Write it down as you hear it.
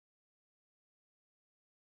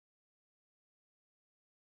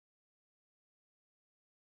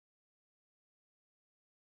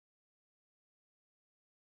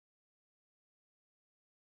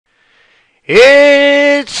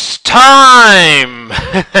It's time!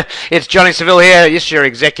 It's Johnny Seville here. This is your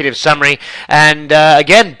executive summary. And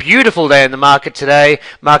again, beautiful day in the market today.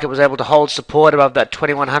 Market was able to hold support above that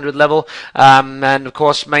 2100 level, and of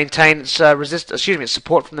course maintain its its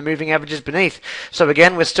support from the moving averages beneath. So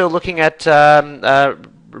again, we're still looking at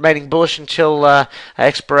remaining bullish until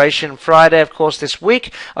expiration Friday, of course, this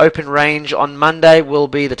week. Open range on Monday will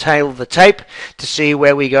be the tail of the tape to see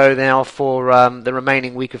where we go now for the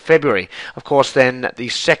remaining week of February. Of course, then the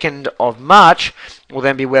 2nd of March will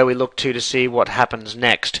then be where we look to see what happens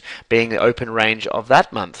next, being the open range of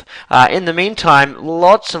that month. In the meantime,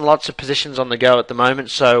 lots and lots of positions on the go at the moment,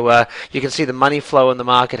 so you can see the money flow in the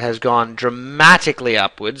market has gone dramatically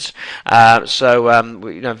upwards.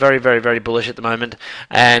 Very, very, very bullish at the moment.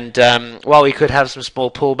 And while we could have some small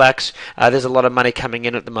pullbacks, there's a lot of money coming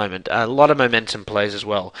in at the moment. A lot of momentum plays as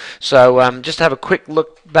well. So just to have a quick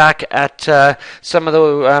look back at some of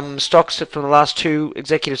the stocks from the last two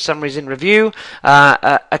executive summaries in review.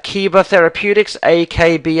 AKBA Therapeutics,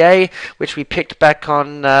 AKBA, which we picked back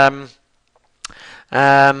on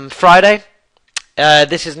Friday.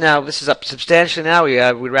 This is up substantially now.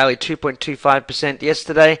 We rallied 2.25%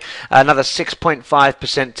 yesterday, another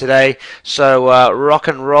 6.5% today. So rock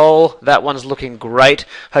and roll. That one's looking great.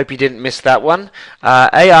 Hope you didn't miss that one.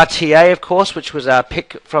 ATRA, of course, which was our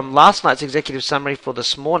pick from last night's executive summary for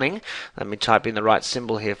this morning. Let me type in the right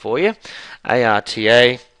symbol here for you.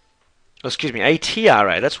 ATRA.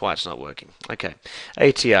 That's why it's not working. Okay,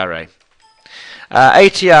 ATRA.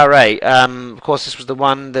 ATRA, of course, this was the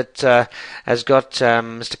one that has got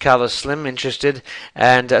Mr. Carlos Slim interested,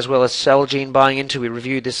 and as well as Celgene buying into. We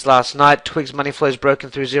reviewed this last night. Twigs money flows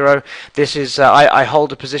broken through zero. This is I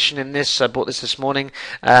hold a position in this. I bought this morning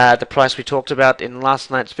at the price we talked about in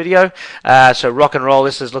last night's video. So rock and roll.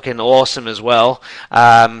 This is looking awesome as well.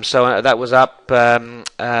 So that was up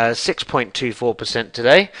 6.24%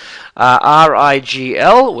 today.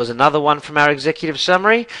 RIGL was another one from our executive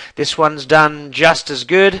summary. This one's done just as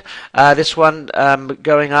good. This one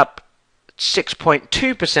going up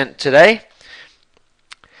 6.2% today.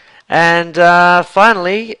 And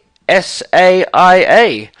finally,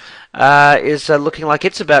 SAIA is looking like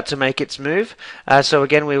it's about to make its move. So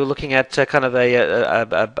again, we were looking at kind of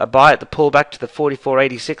a buy at the pullback to the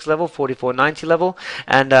 44.86 level, 44.90 level,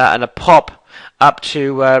 and a pop up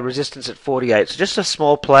to resistance at 48. So just a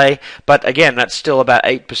small play, but again, that's still about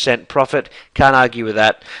 8% profit. Can't argue with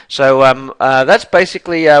that. So that's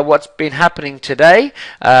basically what's been happening today.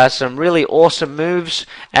 Some really awesome moves,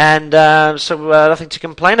 and nothing to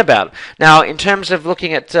complain about. Now, in terms of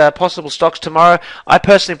looking at possible stocks tomorrow, I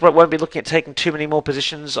personally won't be looking at taking too many more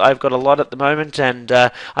positions. I've got a lot at the moment, and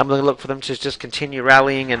I'm going to look for them to just continue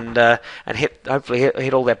rallying and hopefully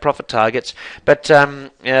hit all their profit targets. But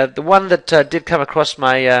the one that did come across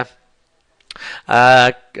my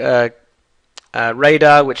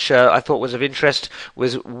radar, which I thought was of interest,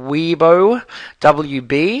 was Weibo,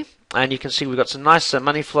 WB. And you can see we've got some nice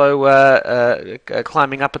money flow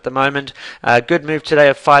climbing up at the moment. Good move today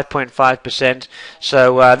of 5.5%.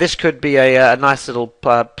 So this could be a nice little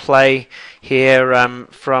play here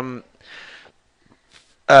from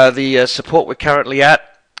the support we're currently at,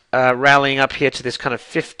 rallying up here to this kind of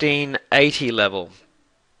 1580 level.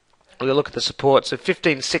 We'll look at the support. So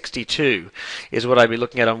 1562 is what I'd be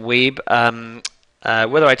looking at on Weeb.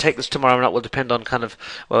 Whether I take this tomorrow or not will depend on kind of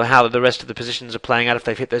how the rest of the positions are playing out, if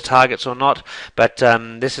they've hit their targets or not. But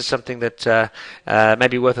this is something that may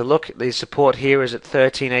be worth a look. The support here is at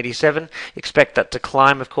 1387. Expect that to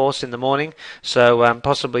climb, of course, in the morning. So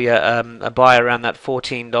possibly a buy around that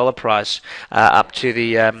 $14 price up to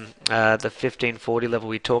the 1540 level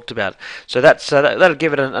we talked about. So that'll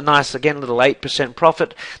give it a nice, again, little 8%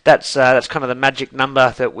 profit. That's kind of the magic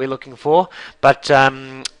number that we're looking for.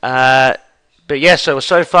 But yeah, so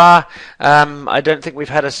far, I don't think we've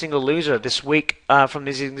had a single loser this week from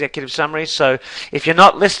these executive summaries. So if you're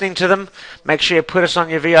not listening to them, make sure you put us on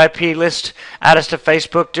your VIP list, add us to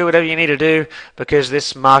Facebook, do whatever you need to do, because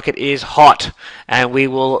this market is hot. And we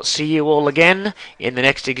will see you all again in the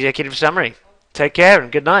next executive summary. Take care and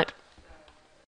good night.